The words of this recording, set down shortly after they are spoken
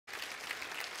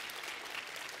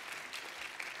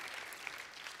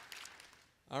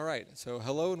All right, so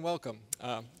hello and welcome.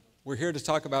 We're here to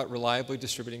talk about reliably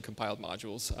distributing compiled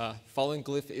modules. Following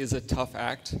Glyph is a tough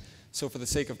act, so for the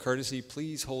sake of courtesy,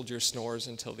 please hold your snores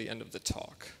until the end of the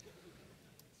talk.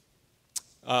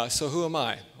 So who am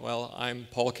I? Well, I'm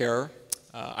Paul Kehrer.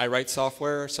 I write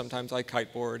software, sometimes I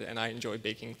kiteboard, and I enjoy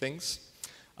baking things.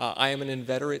 I am an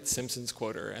inveterate Simpsons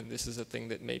quoter, and this is a thing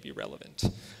that may be relevant.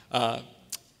 I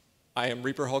am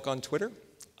Reaper Hulk on Twitter.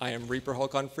 I am Reaper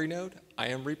Hulk on Freenode. I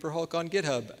am Reaper Hulk on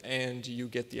GitHub, and you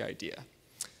get the idea.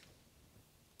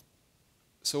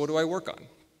 So what do I work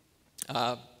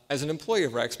on? As an employee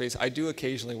of Rackspace, I do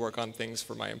occasionally work on things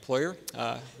for my employer,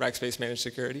 Rackspace Managed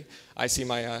Security. I see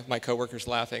my coworkers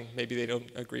laughing. Maybe they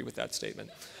don't agree with that statement.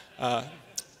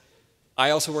 I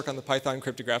also work on the Python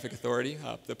Cryptographic Authority,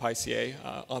 the PyCA,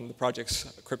 on the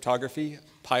project's cryptography,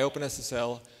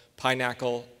 PyOpenSSL,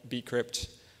 PyNackle, bcrypt,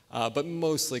 but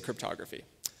mostly cryptography.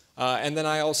 And then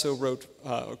I also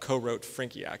co-wrote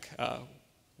Frinkiac,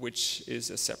 which is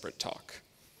a separate talk.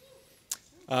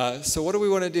 So what do we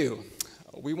want to do?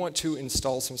 We want to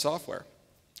install some software.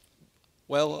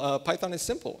 Well, Python is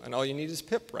simple, and all you need is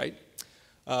pip, right?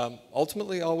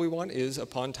 Ultimately, all we want is,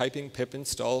 upon typing pip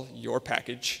install your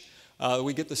package,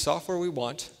 we get the software we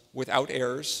want without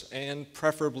errors and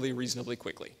preferably reasonably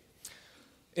quickly.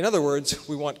 In other words,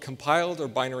 we want compiled or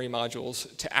binary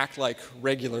modules to act like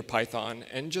regular Python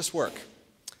and just work.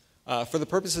 For the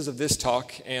purposes of this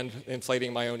talk and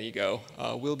inflating my own ego,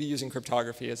 we'll be using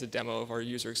cryptography as a demo of our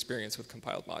user experience with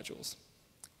compiled modules.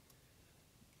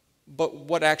 But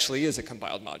what actually is a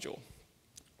compiled module?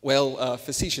 Well,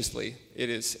 facetiously, it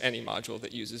is any module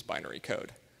that uses binary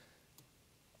code.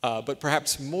 But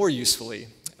perhaps more usefully,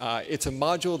 it's a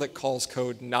module that calls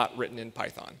code not written in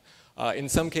Python. In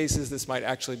some cases, this might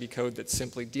actually be code that's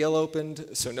simply DL-opened,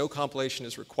 so no compilation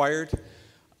is required.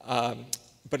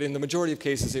 But in the majority of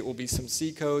cases, it will be some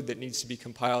C code that needs to be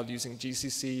compiled using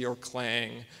GCC or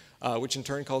Clang, which in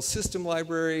turn calls system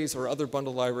libraries or other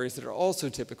bundle libraries that are also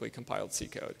typically compiled C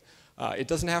code. It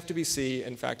doesn't have to be C.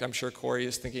 In fact, I'm sure Corey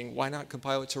is thinking, why not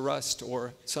compile it to Rust?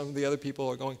 Or some of the other people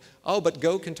are going, oh, but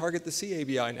Go can target the C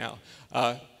ABI now.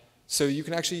 So you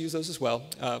can actually use those as well.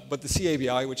 But the C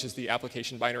ABI, which is the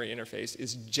application binary interface,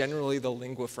 is generally the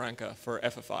lingua franca for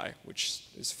FFI, which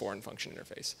is foreign function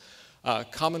interface.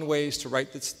 Common ways to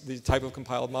write the type of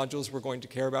compiled modules we're going to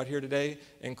care about here today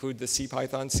include the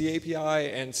CPython C API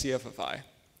and CFFI.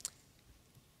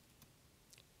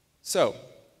 So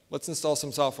let's install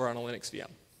some software on a Linux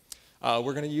VM.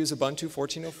 We're going to use Ubuntu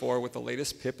 14.04 with the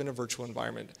latest pip in a virtual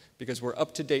environment because we're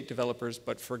up-to-date developers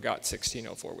but forgot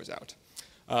 16.04 was out.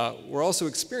 We're also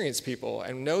experienced people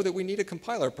and know that we need a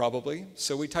compiler probably,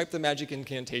 so we type the magic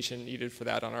incantation needed for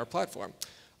that on our platform.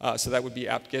 So that would be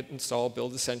apt-get install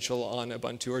build essential on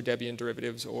Ubuntu or Debian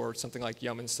derivatives, or something like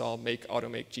yum install make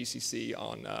automake GCC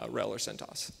on RHEL or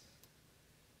CentOS.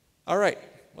 All right,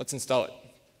 let's install it.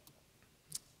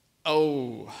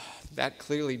 Oh, that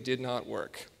clearly did not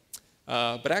work.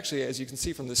 But actually, as you can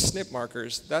see from the snip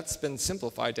markers, that's been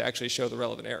simplified to actually show the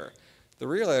relevant error. The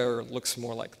real error looks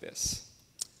more like this.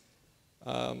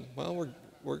 Well,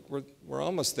 we're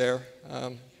almost there.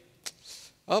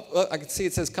 Oh, I can see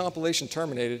it says compilation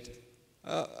terminated.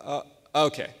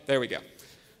 OK, there we go.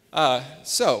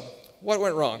 So what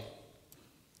went wrong?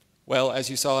 Well,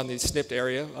 as you saw in the snipped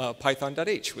area,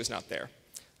 python.h was not there.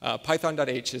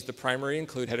 Python.h is the primary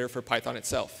include header for Python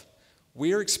itself.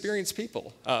 We are experienced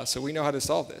people, so we know how to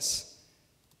solve this.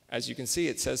 As you can see,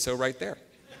 it says so right there.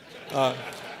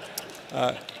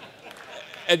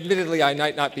 Admittedly, I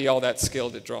might not be all that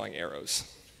skilled at drawing arrows.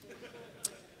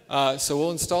 So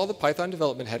we'll install the Python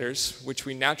development headers, which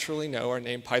we naturally know are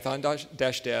named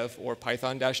python-dev or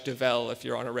python-devel if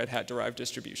you're on a Red Hat derived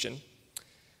distribution.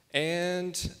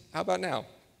 And how about now?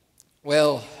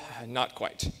 Well, not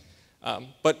quite.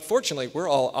 But fortunately, we're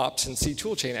all ops and C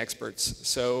toolchain experts,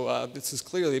 so this is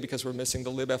clearly because we're missing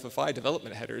the libffi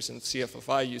development headers, and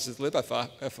CFFI uses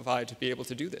libffi to be able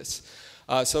to do this.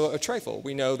 So a trifle,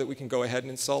 we know that we can go ahead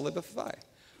and install libffi.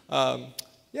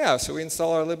 Yeah, so we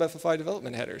install our libffi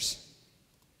development headers.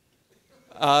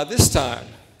 This time,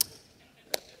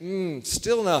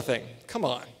 still nothing. Come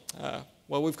on.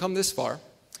 Well, we've come this far,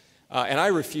 and I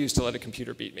refuse to let a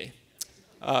computer beat me.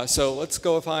 So let's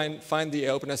go find the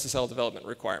OpenSSL development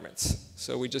requirements.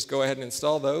 So we just go ahead and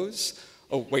install those.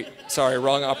 Oh, wait, sorry,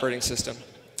 wrong operating system.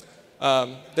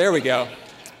 There we go.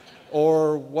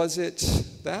 Or was it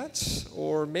that?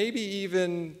 Or maybe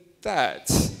even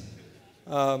that?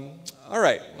 All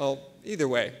right, well, either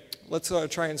way, let's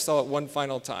try and install it one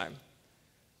final time.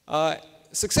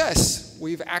 Success!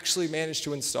 We've actually managed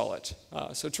to install it.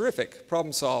 So terrific,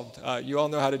 problem solved. You all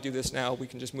know how to do this now. We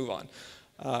can just move on.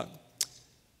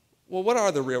 Well, what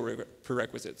are the real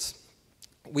prerequisites?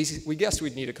 We guessed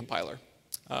we'd need a compiler,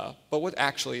 but what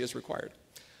actually is required?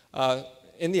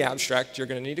 In the abstract, you're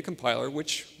going to need a compiler,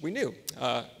 which we knew.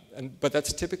 But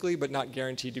that's typically, but not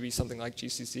guaranteed, to be something like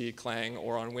GCC, Clang,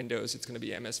 or on Windows, it's going to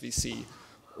be MSVC,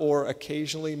 or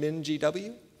occasionally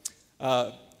MinGW.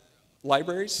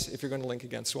 Libraries, if you're going to link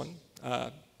against one.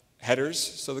 Headers,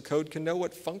 so the code can know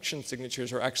what function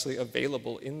signatures are actually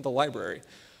available in the library.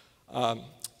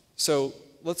 So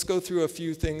let's go through a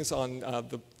few things on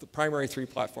the primary three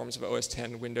platforms of OS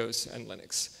X, Windows, and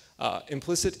Linux.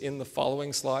 Implicit in the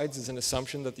following slides is an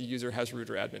assumption that the user has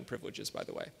root or admin privileges, by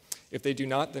the way. If they do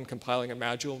not, then compiling a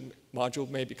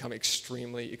module may become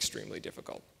extremely, extremely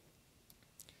difficult.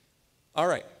 All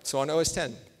right, so on OS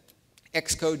X,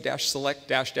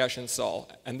 xcode-select-install,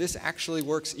 and this actually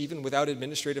works even without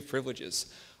administrative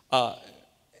privileges,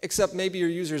 except maybe your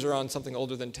users are on something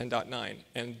older than 10.9,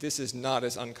 and this is not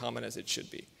as uncommon as it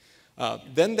should be.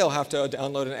 Then they'll have to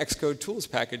download an Xcode tools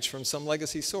package from some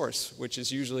legacy source, which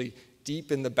is usually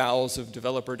deep in the bowels of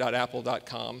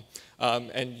developer.apple.com,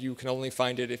 and you can only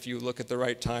find it if you look at the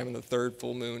right time in the third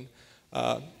full moon.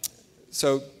 But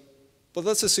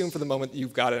let's assume for the moment that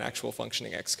you've got an actual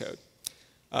functioning Xcode.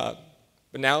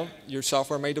 But now your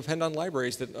software may depend on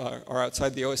libraries that are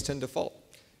outside the OS X default.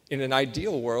 In an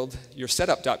ideal world, your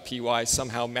setup.py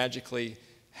somehow magically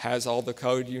has all the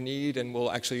code you need and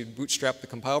will actually bootstrap the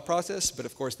compile process, but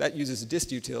of course that uses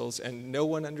distutils and no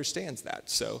one understands that,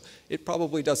 so it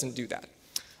probably doesn't do that.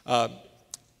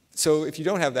 So if you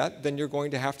don't have that, then you're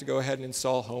going to have to go ahead and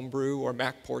install Homebrew or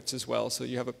Mac ports as well, so,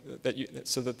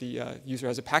 so that the user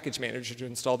has a package manager to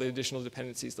install the additional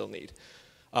dependencies they'll need.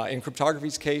 In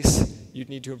cryptography's case, you'd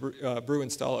need to brew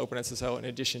install OpenSSL in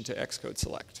addition to Xcode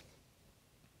select.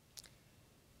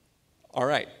 All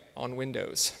right, on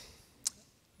Windows,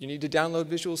 you need to download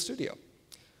Visual Studio.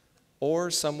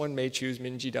 Or someone may choose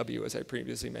MinGW, as I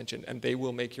previously mentioned, and they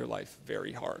will make your life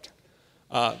very hard.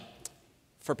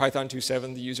 For Python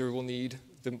 2.7, the user will need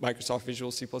the Microsoft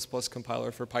Visual C++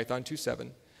 compiler for Python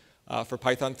 2.7. For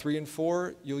Python 3 and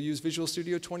 4, you'll use Visual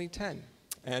Studio 2010.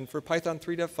 And for Python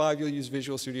 3.5, you'll use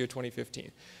Visual Studio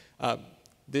 2015.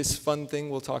 This fun thing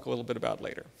we'll talk a little bit about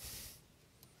later.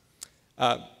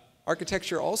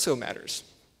 Architecture also matters.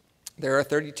 There are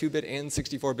 32-bit and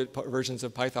 64-bit versions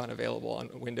of Python available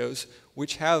on Windows,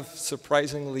 which have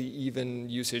surprisingly even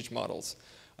usage models.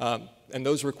 And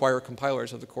those require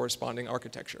compilers of the corresponding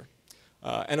architecture.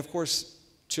 And of course,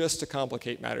 just to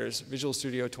complicate matters, Visual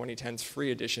Studio 2010's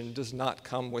free edition does not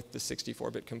come with the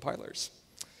 64-bit compilers.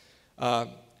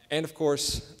 And of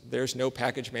course, there's no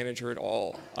package manager at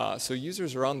all. So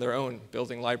users are on their own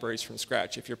building libraries from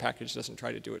scratch if your package doesn't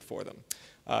try to do it for them.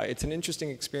 It's an interesting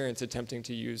experience attempting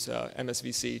to use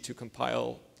MSVC to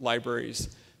compile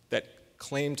libraries that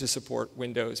claim to support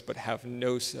Windows but have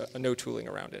no tooling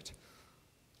around it.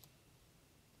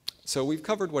 So we've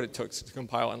covered what it took to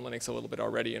compile on Linux a little bit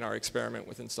already in our experiment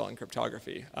with installing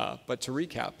cryptography. But to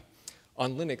recap,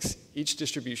 on Linux, each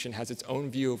distribution has its own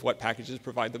view of what packages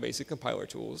provide the basic compiler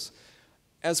tools,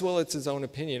 as well as its own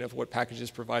opinion of what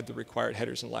packages provide the required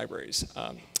headers and libraries.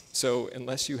 So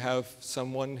unless you have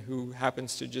someone who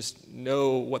happens to just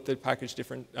know what the package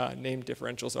name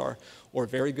differentials are, or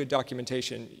very good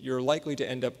documentation, you're likely to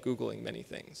end up Googling many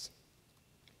things.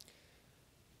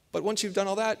 But once you've done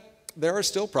all that, there are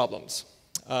still problems.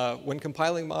 When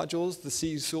compiling modules, the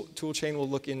C toolchain will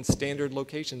look in standard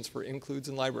locations for includes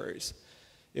and libraries.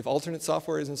 If alternate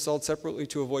software is installed separately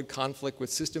to avoid conflict with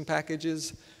system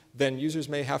packages, then users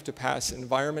may have to pass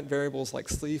environment variables like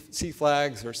C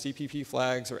flags or CPP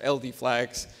flags or LD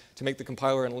flags to make the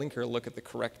compiler and linker look at the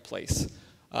correct place.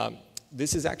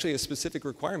 This is actually a specific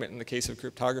requirement in the case of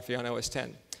cryptography on OS X.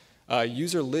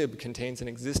 User lib contains an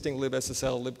existing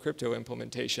libSSL libcrypto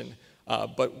implementation,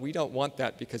 but we don't want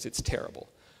that because it's terrible.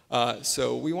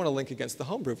 So we want to link against the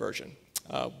homebrew version.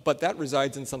 But that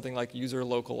resides in something like user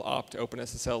local opt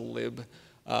OpenSSL lib.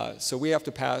 So we have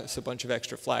to pass a bunch of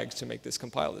extra flags to make this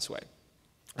compile this way.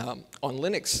 On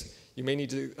Linux, you may need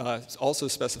to also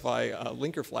specify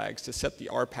linker flags to set the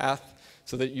R path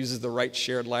so that it uses the right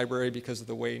shared library because of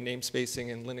the way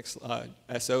namespacing and Linux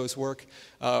SOs work.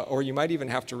 Or you might even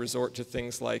have to resort to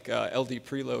things like LD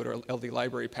preload or LD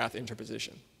library path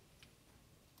interposition.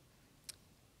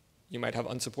 You might have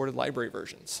unsupported library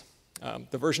versions.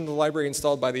 The version of the library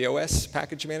installed by the OS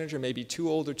package manager may be too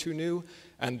old or too new,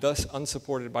 and thus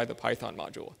unsupported by the Python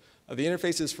module. The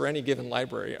interfaces for any given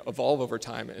library evolve over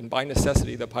time, and by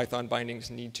necessity, the Python bindings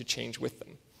need to change with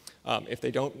them. If they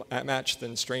don't match,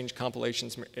 then strange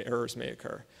compilations errors may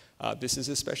occur. This is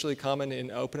especially common in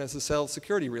OpenSSL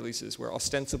security releases, where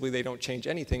ostensibly they don't change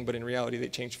anything, but in reality they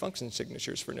change function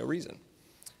signatures for no reason.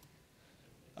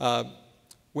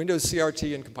 Windows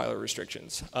CRT and compiler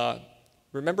restrictions.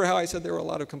 Remember how I said there were a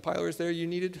lot of compilers there you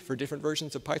needed for different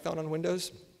versions of Python on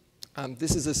Windows?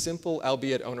 This is a simple,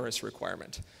 albeit onerous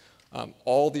requirement.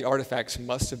 All the artifacts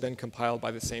must have been compiled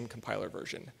by the same compiler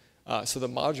version. So the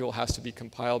module has to be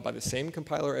compiled by the same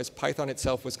compiler as Python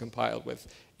itself was compiled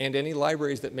with, and any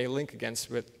libraries that may link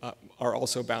against it are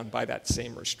also bound by that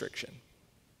same restriction.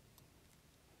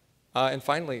 And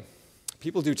finally,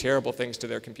 people do terrible things to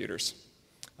their computers.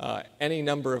 Any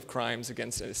number of crimes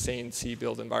against a sane C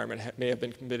build environment may have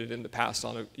been committed in the past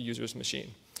on a user's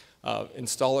machine.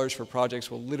 Installers for projects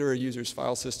will litter a user's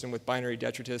file system with binary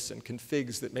detritus and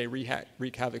configs that may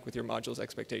wreak havoc with your module's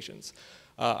expectations.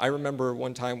 I remember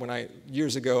one time when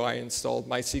years ago, I installed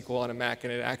MySQL on a Mac,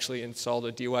 and it actually installed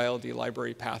a DYLD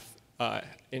library path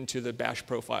into the bash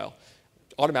profile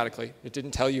automatically. It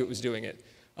didn't tell you it was doing it.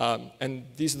 And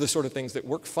these are the sort of things that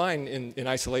work fine in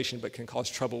isolation, but can cause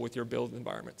trouble with your build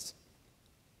environments.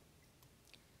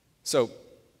 So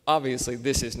obviously,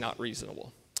 this is not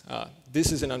reasonable.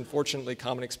 This is an unfortunately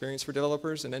common experience for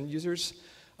developers and end users,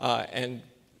 and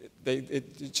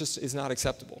it just is not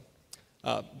acceptable.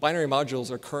 Binary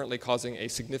modules are currently causing a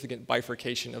significant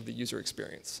bifurcation of the user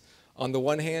experience. On the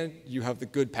one hand, you have the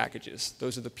good packages.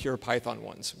 Those are the pure Python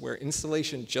ones, where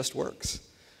installation just works.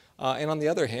 And on the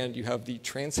other hand, you have the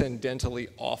transcendentally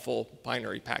awful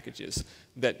binary packages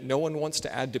that no one wants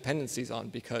to add dependencies on,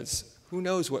 because who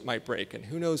knows what might break and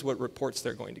who knows what reports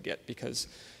they're going to get because,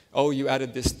 oh, you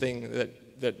added this thing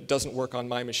that doesn't work on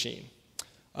my machine.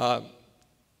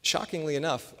 Shockingly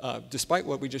enough, despite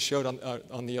what we just showed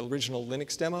on the original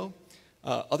Linux demo,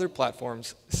 other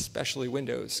platforms, especially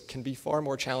Windows, can be far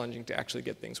more challenging to actually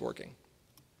get things working.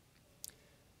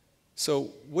 So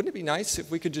wouldn't it be nice if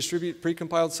we could distribute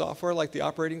precompiled software like the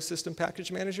operating system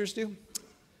package managers do?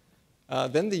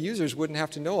 Then the users wouldn't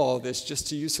have to know all of this just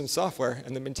to use some software,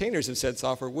 and the maintainers of said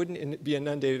software wouldn't be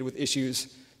inundated with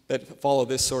issues that follow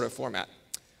this sort of format.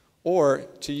 Or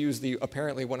to use the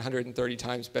apparently 130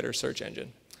 times better search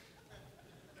engine.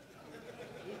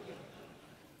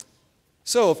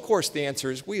 So, of course, the answer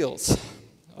is wheels.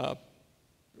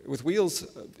 With wheels,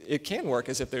 it can work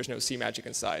as if there's no C magic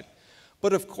inside.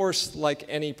 But of course, like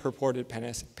any purported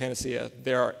panacea,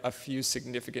 there are a few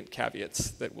significant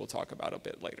caveats that we'll talk about a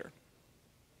bit later.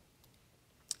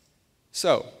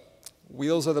 So,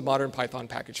 wheels are the modern Python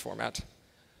package format.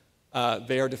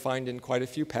 They are defined in quite a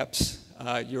few PEPs.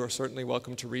 You're certainly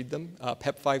welcome to read them.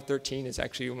 PEP 513 is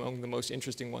actually among the most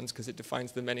interesting ones because it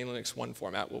defines the many Linux 1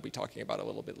 format we'll be talking about a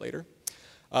little bit later.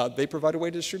 They provide a way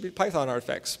to distribute Python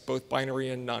artifacts, both binary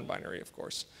and non-binary, of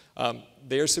course.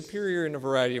 They are superior in a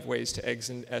variety of ways to EGS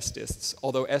and SDists,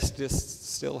 although SDists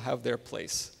still have their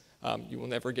place. You will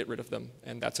never get rid of them,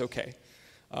 and that's okay.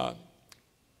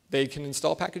 They can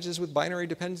install packages with binary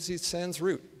dependencies sans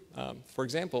root. For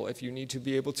example, if you need to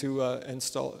be able to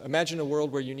imagine a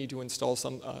world where you need to install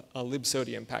a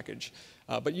libsodium package,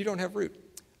 but you don't have root.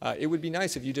 It would be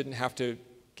nice if you didn't have to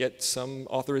get some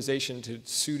authorization to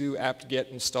sudo apt-get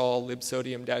install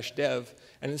libsodium-dev,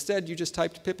 and instead you just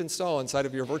typed pip install inside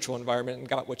of your virtual environment and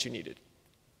got what you needed.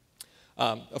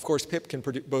 Of course, pip can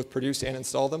both produce and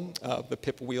install them. The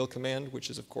pip wheel command, which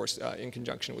is of course in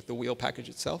conjunction with the wheel package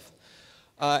itself.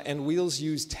 And wheels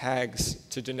use tags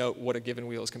to denote what a given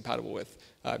wheel is compatible with.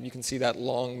 You can see that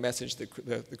long message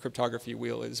that the cryptography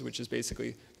wheel is, which is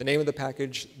basically the name of the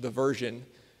package, the version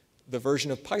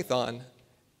of Python,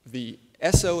 the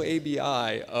SOABI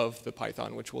of the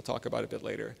Python, which we'll talk about a bit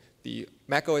later, the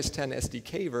Mac OS X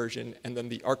SDK version, and then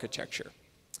the architecture.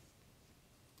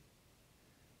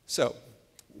 So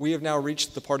we have now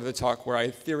reached the part of the talk where I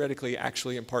theoretically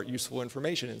actually impart useful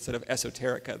information instead of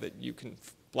esoterica that you can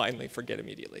blindly forget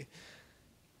immediately.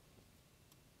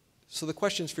 So the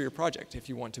questions for your project, if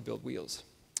you want to build wheels.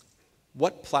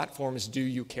 What platforms do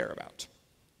you care about?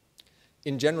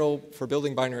 In general, for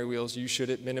building binary wheels, you should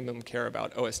at minimum care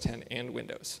about OS X and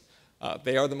Windows.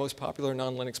 They are the most popular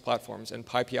non-Linux platforms, and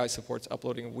PyPI supports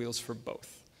uploading wheels for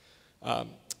both.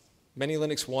 Many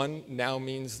Linux 1 now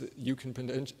means that you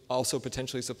can also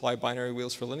potentially supply binary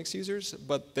wheels for Linux users,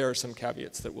 but there are some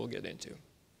caveats that we'll get into.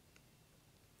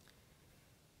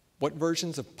 What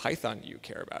versions of Python do you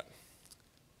care about?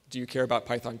 Do you care about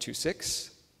Python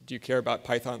 2.6? Do you care about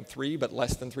Python 3 but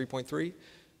less than 3.3?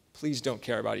 Please don't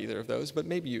care about either of those, but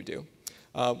maybe you do.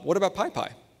 What about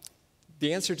PyPI?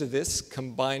 The answer to this,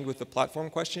 combined with the platform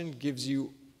question, gives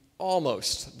you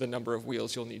almost the number of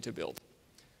wheels you'll need to build.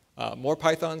 More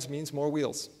Pythons means more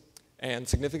wheels. and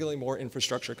significantly more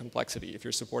infrastructure complexity if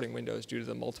you're supporting Windows due to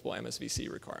the multiple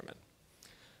MSVC requirement.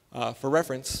 For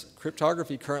reference,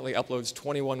 cryptography currently uploads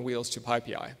 21 wheels to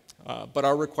PyPI, but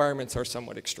our requirements are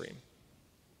somewhat extreme.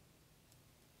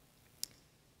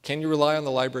 Can you rely on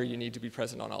the library you need to be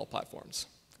present on all platforms?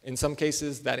 In some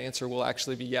cases, that answer will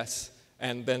actually be yes,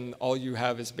 and then all you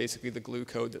have is basically the glue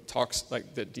code that talks,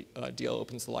 like the DL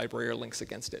opens the library or links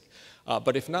against it.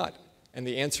 But if not, and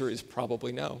the answer is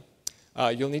probably no,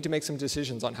 you'll need to make some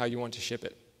decisions on how you want to ship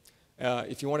it.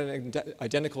 If you want an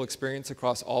identical experience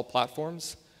across all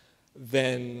platforms,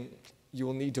 then you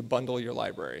will need to bundle your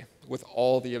library with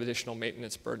all the additional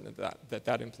maintenance burden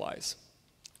that implies.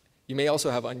 You may also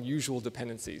have unusual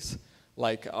dependencies,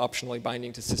 like optionally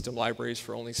binding to system libraries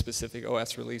for only specific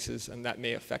OS releases, and that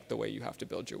may affect the way you have to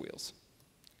build your wheels.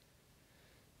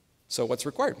 So what's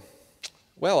required?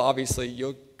 Well, obviously,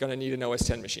 you're going to need an OS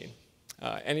X machine.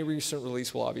 Any recent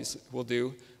release will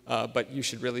do, but you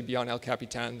should really be on El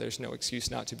Capitan. There's no excuse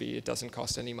not to be. It doesn't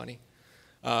cost any money.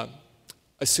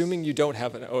 Assuming you don't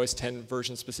have an OS X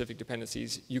version-specific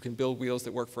dependencies, you can build wheels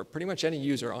that work for pretty much any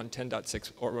user on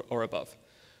 10.6 or above.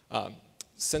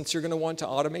 Since you're going to want to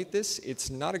automate this,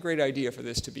 it's not a great idea for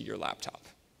this to be your laptop.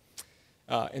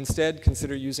 Instead,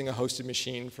 consider using a hosted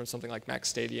machine from something like Mac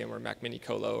Stadium or Mac Mini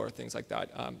Colo or things like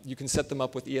that. You can set them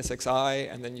up with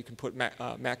ESXi, and then you can put Mac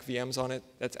VMs on it.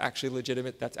 That's actually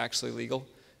legitimate. That's actually legal.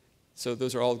 So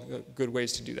those are all good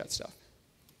ways to do that stuff.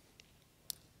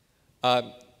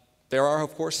 There are,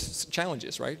 of course,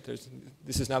 challenges, right?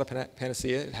 This is not a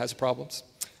panacea. It has problems.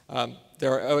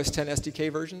 There are OS X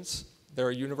SDK versions. There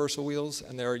are universal wheels,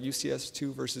 and there are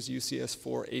UCS2 versus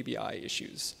UCS4 ABI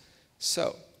issues.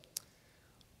 So,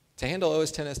 to handle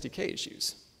OS X SDK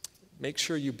issues, make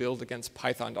sure you build against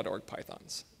python.org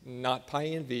Pythons, not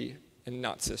PyEnv and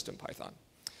not System Python.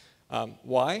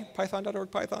 Why python.org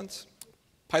Pythons?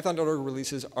 Python.org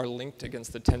releases are linked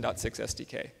against the 10.6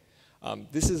 SDK.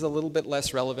 This is a little bit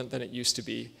less relevant than it used to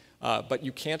be, but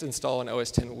you can't install an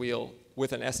OS X wheel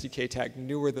with an SDK tag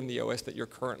newer than the OS that you're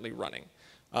currently running.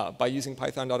 By using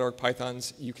python.org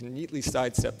Pythons, you can neatly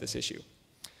sidestep this issue.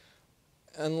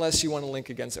 Unless you want to link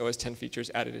against OS X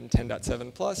features added in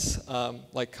 10.7 plus,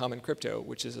 like Common Crypto,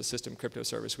 which is a system crypto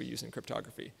service we use in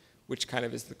cryptography, which kind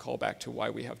of is the callback to why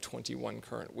we have 21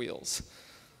 current wheels.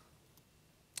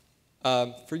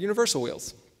 For universal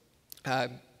wheels,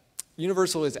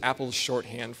 universal is Apple's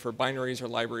shorthand for binaries or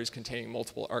libraries containing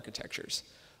multiple architectures.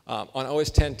 On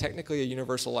OS X, technically a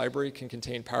universal library can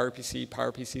contain PowerPC,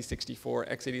 PowerPC64,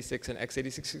 x86, and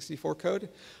x86-64 code.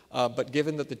 But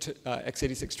given that the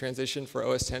x86 transition for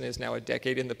OS X is now a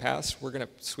decade in the past, we're going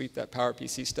to sweep that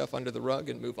PowerPC stuff under the rug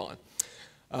and move on.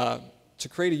 To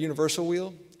create a universal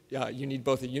wheel, you need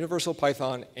both a universal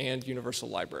Python and universal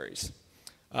libraries.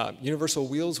 Universal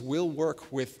wheels will work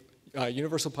with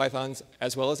universal Pythons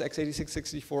as well as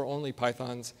x86-64 only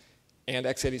Pythons and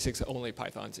x86 only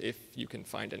Pythons, if you can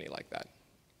find any like that.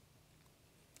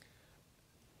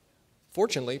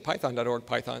 Fortunately, python.org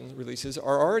Python releases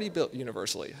are already built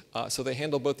universally, so they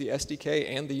handle both the SDK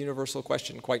and the universal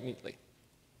question quite neatly.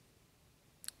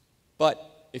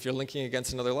 But if you're linking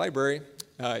against another library,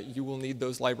 you will need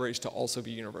those libraries to also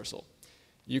be universal.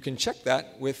 You can check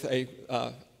that with a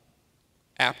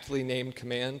aptly named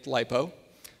command, lipo.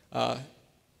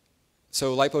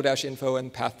 So lipo-info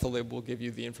and path to lib will give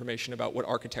you the information about what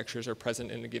architectures are present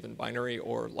in a given binary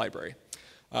or library.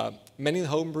 Many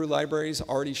homebrew libraries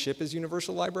already ship as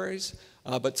universal libraries,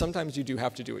 but sometimes you do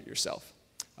have to do it yourself.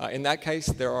 In that case,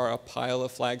 there are a pile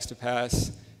of flags to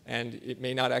pass, and it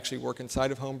may not actually work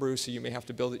inside of homebrew, so you may have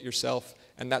to build it yourself,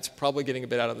 and that's probably getting a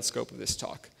bit out of the scope of this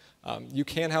talk. You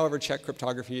can, however, check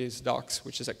cryptography's docs,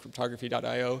 which is at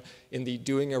cryptography.io, in the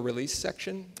doing a release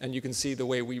section, and you can see the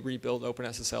way we rebuild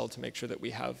OpenSSL to make sure that we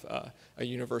have a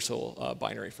universal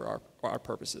binary for our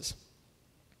purposes.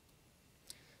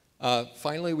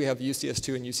 Finally, we have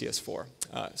UCS2 and UCS4.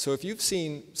 So if you've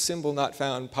seen symbol not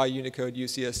found PyUnicode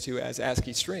UCS2 as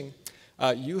ASCII string,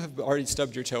 you have already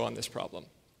stubbed your toe on this problem.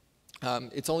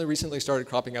 It's only recently started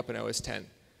cropping up in OS X.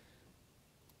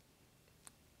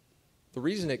 The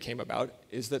reason it came about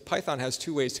is that Python has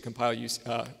two ways to compile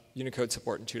Unicode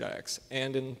support in 2.x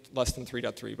and in less than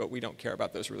 3.3, but we don't care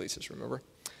about those releases, remember?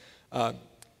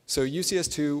 So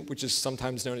UCS2, which is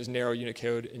sometimes known as narrow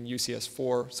Unicode, and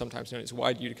UCS4, sometimes known as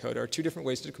wide Unicode, are two different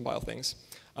ways to compile things.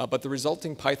 But the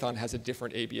resulting Python has a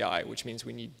different ABI, which means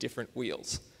we need different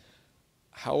wheels.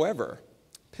 However,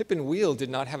 pip and wheel did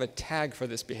not have a tag for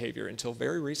this behavior until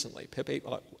very recently. Pip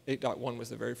 8.1 was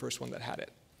the very first one that had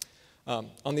it.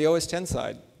 On the OS X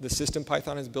side, the system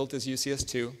Python is built as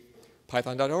UCS2,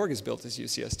 Python.org is built as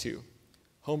UCS2.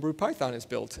 Homebrew Python is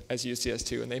built as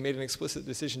UCS2, and they made an explicit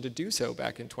decision to do so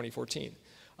back in 2014.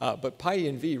 But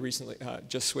PyEnv recently,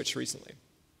 just switched recently.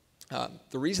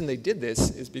 The reason they did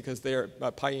this is because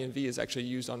PyEnv is actually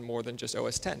used on more than just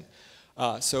OS X.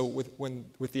 So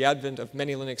with the advent of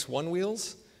many Linux 1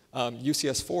 wheels,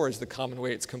 UCS4 is the common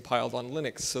way it's compiled on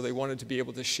Linux, so they wanted to be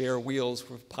able to share wheels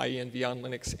with PyEnv on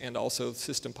Linux and also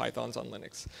system Pythons on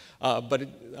Linux.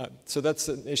 So that's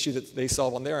an issue that they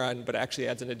solve on their end, but actually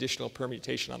adds an additional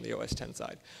permutation on the OS X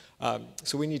side.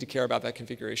 So we need to care about that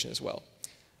configuration as well.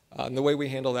 And the way we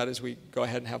handle that is we go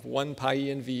ahead and have one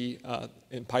PyEnv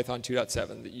in Python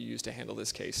 2.7 that you use to handle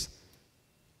this case.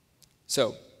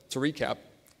 So to recap,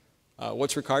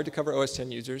 what's required to cover OS X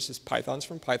users is Pythons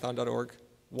from python.org,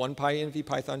 one PyEnv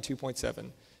Python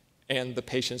 2.7, and the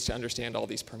patience to understand all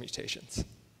these permutations.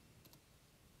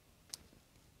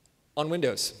 On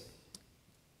Windows,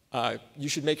 you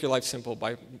should make your life simple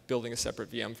by building a separate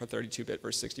VM for 32-bit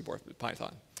versus 64-bit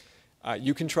Python.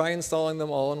 You can try installing them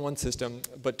all on one system,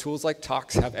 but tools like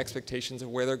Tox have expectations of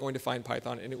where they're going to find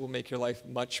Python, and it will make your life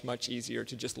much, much easier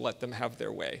to just let them have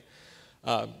their way.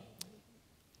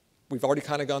 We've already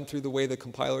kind of gone through the way the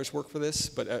compilers work for this,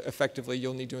 but effectively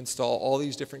you'll need to install all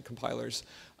these different compilers,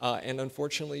 and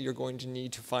unfortunately you're going to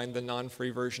need to find the non-free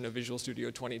version of Visual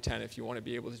Studio 2010 if you want to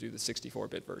be able to do the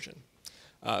 64-bit version.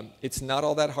 It's not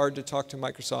all that hard to talk to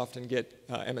Microsoft and get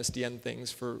MSDN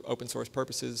things for open source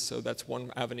purposes, so that's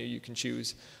one avenue you can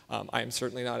choose. I am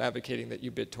certainly not advocating that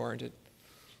you BitTorrent it.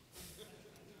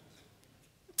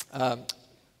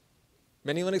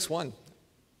 Many Linux 1.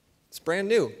 It's brand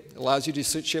new. It allows you to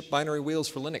ship binary wheels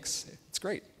for Linux. It's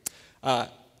great.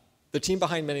 The team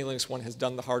behind Many Linux 1 has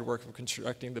done the hard work of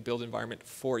constructing the build environment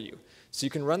for you. So you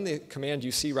can run the command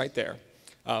you see right there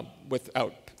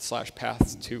without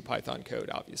 /paths to Python code,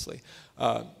 obviously.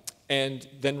 And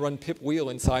then run pip wheel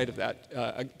inside of that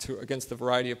against the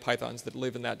variety of Pythons that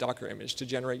live in that Docker image to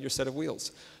generate your set of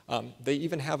wheels. They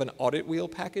even have an audit wheel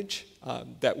package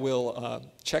that will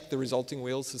check the resulting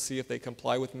wheels to see if they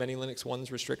comply with Many Linux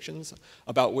 1's restrictions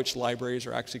about which libraries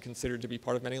are actually considered to be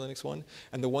part of Many Linux 1.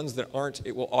 And the ones that aren't,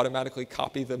 it will automatically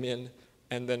copy them in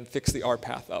and then fix the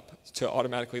RPath up to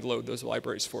automatically load those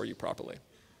libraries for you properly.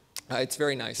 It's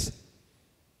very nice.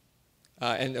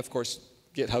 And of course,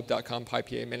 github.com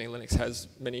PyPA Many Linux has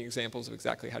many examples of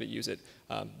exactly how to use it.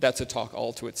 That's a talk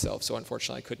all to itself, so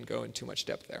unfortunately I couldn't go in too much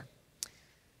depth there.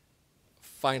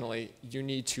 Finally, you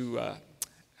need to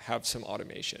have some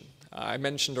automation. I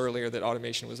mentioned earlier that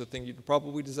automation was a thing you'd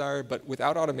probably desire, but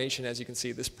without automation, as you can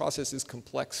see, this process is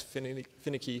complex,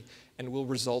 finicky, and will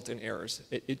result in errors.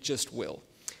 It just will.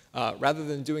 Rather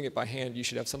than doing it by hand, you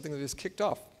should have something that is kicked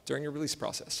off during your release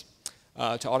process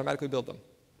to automatically build them.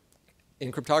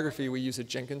 In cryptography, we use a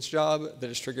Jenkins job that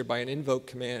is triggered by an invoke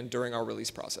command during our release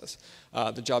process.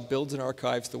 The job builds and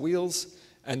archives the wheels,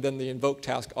 and then the invoke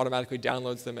task automatically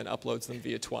downloads them and uploads them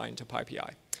via Twine to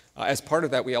PyPI. As part of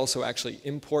that, we also actually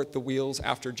import the wheels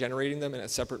after generating them in a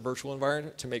separate virtual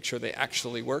environment to make sure they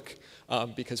actually work,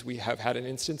 because we have had an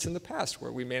instance in the past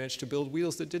where we managed to build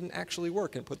wheels that didn't actually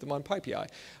work and put them on PyPI.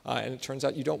 And it turns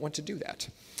out you don't want to do that.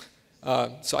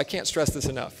 So I can't stress this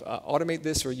enough. Automate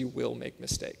this or you will make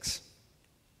mistakes.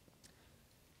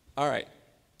 All right,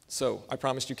 so I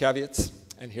promised you caveats,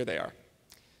 and here they are.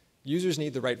 Users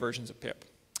need the right versions of pip.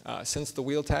 Since the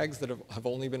wheel tags that have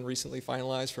only been recently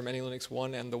finalized for Many Linux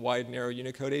 1 and the wide narrow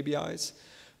Unicode ABIs,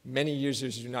 many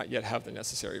users do not yet have the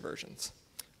necessary versions.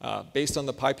 Based on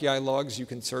the PyPI logs, you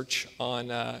can search on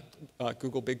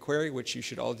Google BigQuery, which you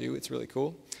should all do. It's really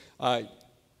cool.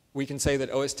 We can say that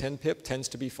OS X pip tends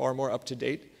to be far more up to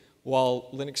date, while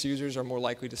Linux users are more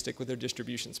likely to stick with their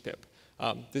distributions pip.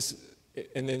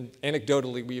 And then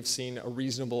anecdotally, we have seen a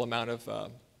reasonable amount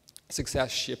of success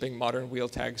shipping modern wheel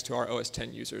tags to our OS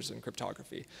X users in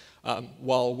cryptography,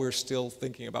 while we're still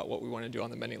thinking about what we want to do on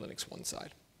the Many Linux 1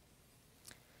 side.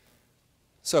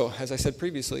 So, as I said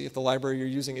previously, if the library you're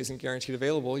using isn't guaranteed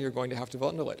available, you're going to have to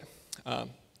bundle it.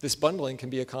 This bundling can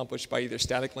be accomplished by either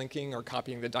static linking or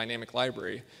copying the dynamic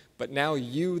library, but now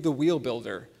you, the wheel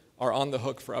builder, are on the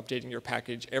hook for updating your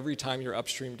package every time your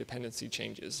upstream dependency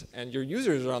changes. And your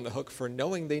users are on the hook for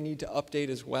knowing they need to update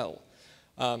as well.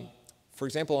 For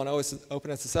example, on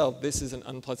OpenSSL, this is an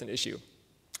unpleasant issue.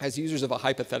 As users of a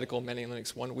hypothetical Many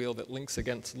Linux 1 wheel that links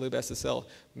against libSSL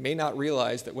may not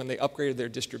realize that when they upgraded their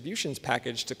distributions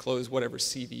package to close whatever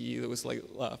CVE that was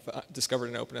discovered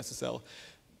in OpenSSL,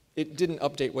 it didn't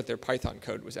update what their Python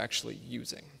code was actually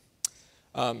using.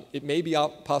 It may be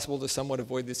possible to somewhat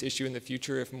avoid this issue in the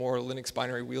future if more Linux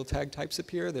binary wheel tag types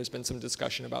appear. There's been some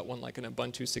discussion about one like an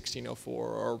Ubuntu 16.04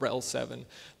 or RHEL 7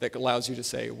 that allows you to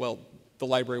say, well, the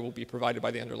library will be provided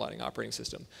by the underlying operating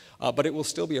system. But it will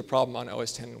still be a problem on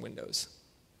OS X and Windows.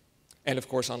 And of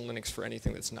course on Linux for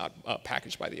anything that's not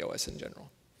packaged by the OS in general.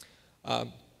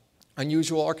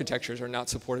 Unusual architectures are not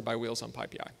supported by wheels on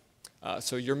PyPI.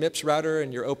 So your MIPS router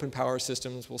and your open power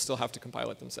systems will still have to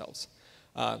compile it themselves.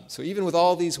 So even with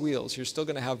all these wheels, you're still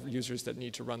going to have users that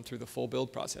need to run through the full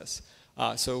build process.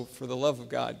 So for the love of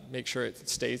God, make sure it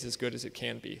stays as good as it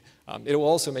can be. It will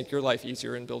also make your life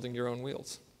easier in building your own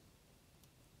wheels.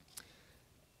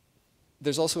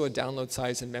 There's also a download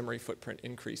size and memory footprint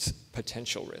increase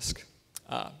potential risk.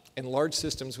 In large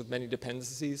systems with many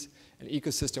dependencies, an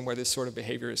ecosystem where this sort of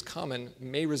behavior is common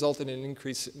may result in an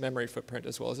increased memory footprint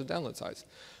as well as a download size.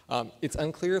 It's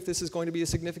unclear if this is going to be a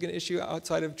significant issue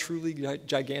outside of truly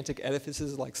gigantic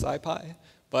edifices like SciPy,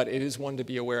 but it is one to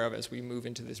be aware of as we move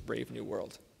into this brave new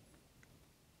world.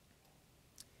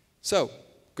 So,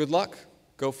 good luck,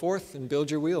 go forth and build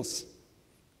your wheels.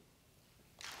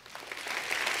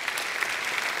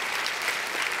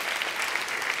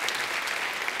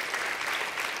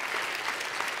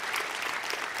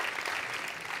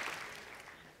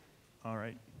 All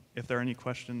right. If there are any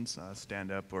questions,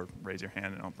 stand up or raise your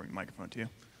hand and I'll bring the microphone to you.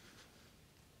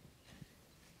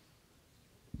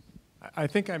 I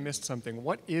think I missed something.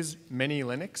 What is Many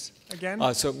Linux again?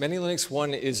 So Many Linux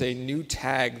 1 is a new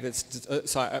tag that's,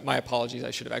 my apologies, I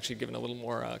should have actually given a little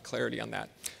more clarity on that.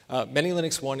 Many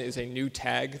Linux 1 is a new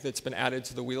tag that's been added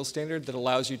to the wheel standard that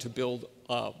allows you to build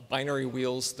binary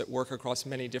wheels that work across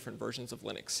many different versions of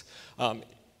Linux.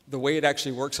 The way it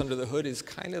actually works under the hood is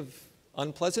kind of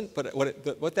unpleasant, but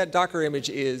what that Docker image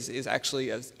is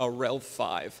actually a Rel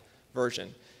 5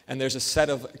 version. And there's a set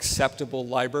of acceptable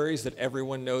libraries that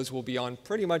everyone knows will be on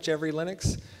pretty much every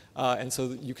Linux. And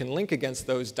so you can link against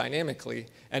those dynamically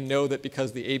and know that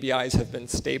because the ABIs have been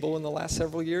stable in the last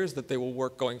several years, that they will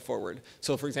work going forward.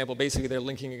 So for example, basically they're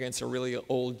linking against a really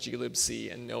old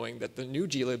glibc and knowing that the new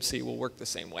glibc will work the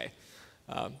same way.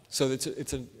 So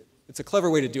it's a clever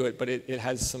way to do it, but it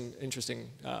has some interesting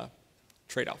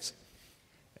trade-offs.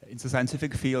 In the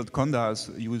scientific field, Conda is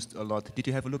used a lot. Did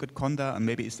you have a look at Conda? And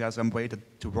maybe is there some way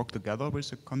to work together with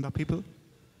the Conda people?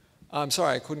 I'm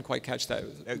sorry, I couldn't quite catch that.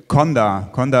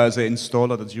 Conda is an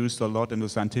installer that's used a lot in the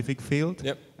scientific field.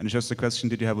 Yep. And it's just a question,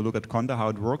 did you have a look at Conda, how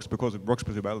it works? Because it works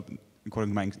pretty well,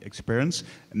 according to my experience.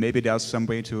 And maybe there's some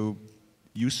way to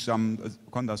use some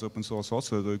Conda's open source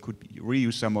also, so you could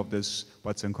reuse some of this,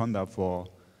 what's in Conda for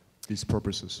these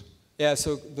purposes. Yeah,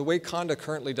 so the way Conda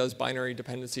currently does binary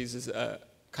dependencies is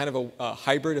kind of a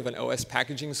hybrid of an OS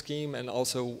packaging scheme and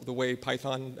also the way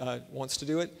Python wants to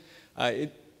do it.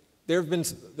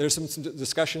 There's some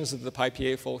discussions that the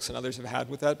PyPA folks and others have had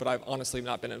with that, but I've honestly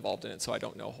not been involved in it, so I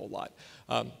don't know a whole lot.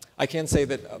 I can say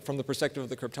that from the perspective of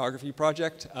the cryptography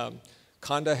project,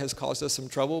 Conda has caused us some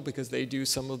trouble because they do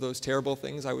some of those terrible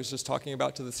things I was just talking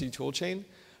about to the C toolchain,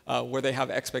 where they have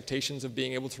expectations of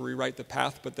being able to rewrite the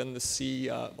path, but then the C,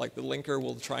 like the linker,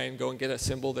 will try and go and get a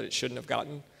symbol that it shouldn't have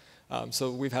gotten.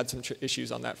 So we've had some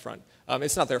issues on that front.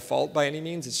 It's not their fault by any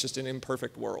means, it's just an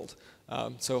imperfect world.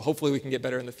 So hopefully we can get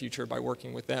better in the future by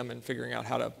working with them and figuring out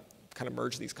how to kind of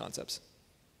merge these concepts.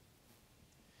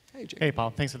 Hey, Jake. Hey, Paul.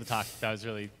 Thanks for the talk. That was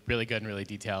really, really good and really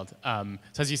detailed. So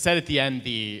as you said at the end,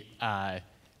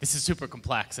 this is super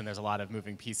complex and there's a lot of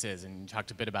moving pieces, and you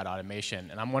talked a bit about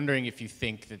automation. And I'm wondering if you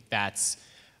think that that's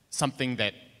something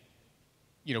that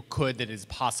that is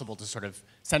possible to sort of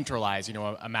centralize,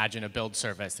 imagine a build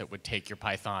service that would take your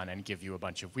Python and give you a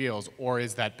bunch of wheels, or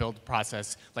is that build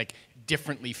process like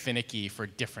differently finicky for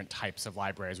different types of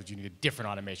libraries? Would you need a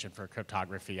different automation for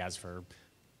cryptography as for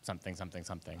something, something,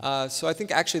 something? So I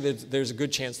think actually there's a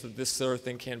good chance that this sort of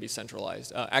thing can be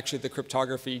centralized. Actually, the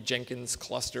cryptography Jenkins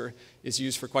cluster is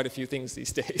used for quite a few things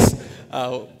these days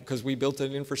because we built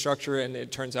an infrastructure and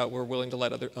it turns out we're willing to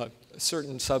let a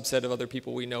certain subset of other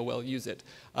people we know well use it.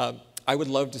 I would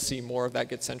love to see more of that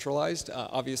get centralized.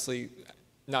 Obviously,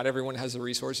 not everyone has the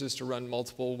resources to run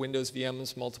multiple Windows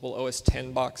VMs, multiple OS X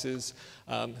boxes,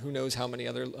 who knows how many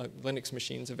other Linux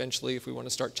machines eventually if we want to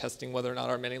start testing whether or not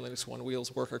our Many Linux 1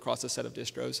 wheels work across a set of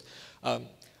distros.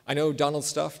 I know Donald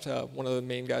Stuft, one of the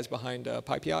main guys behind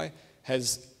PyPI,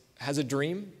 has a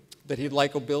dream that he'd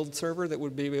like a build server that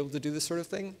would be able to do this sort of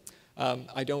thing.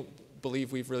 I don't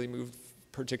believe we've really moved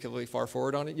particularly far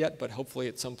forward on it yet, but hopefully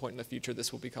at some point in the future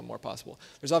this will become more possible.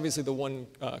 There's obviously the one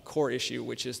core issue,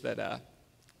 which is that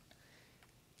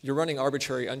you're running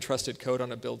arbitrary, untrusted code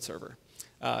on a build server.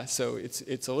 So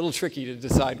it's a little tricky to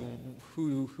decide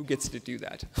who gets to do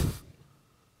that.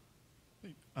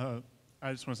 I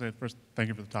just want to say first, thank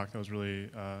you for the talk. That was really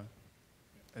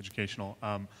educational.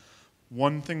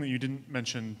 One thing that you didn't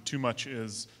mention too much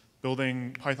is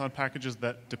building Python packages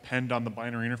that depend on the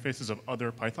binary interfaces of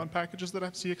other Python packages that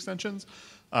have C extensions.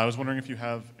 I was wondering if you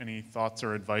have any thoughts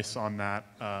or advice on that.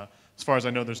 As far as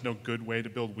I know, there's no good way to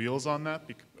build wheels on that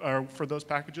for those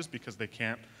packages because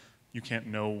you can't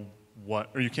know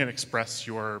you can't express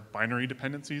your binary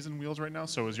dependencies in wheels right now.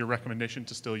 So is your recommendation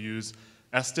to still use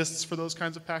sdists for those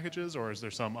kinds of packages, or is there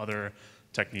some other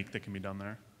technique that can be done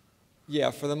there?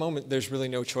 Yeah, for the moment, there's really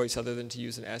no choice other than to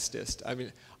use an sdist. I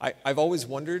mean, I've always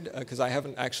wondered, because I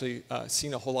haven't actually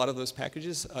seen a whole lot of those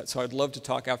packages, so I'd love to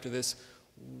talk after this,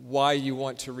 why you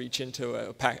want to reach into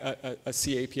a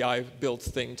C API built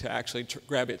thing to actually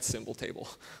grab its symbol table.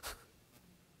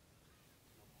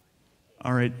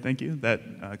 All right, thank you.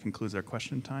 That concludes our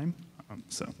question time.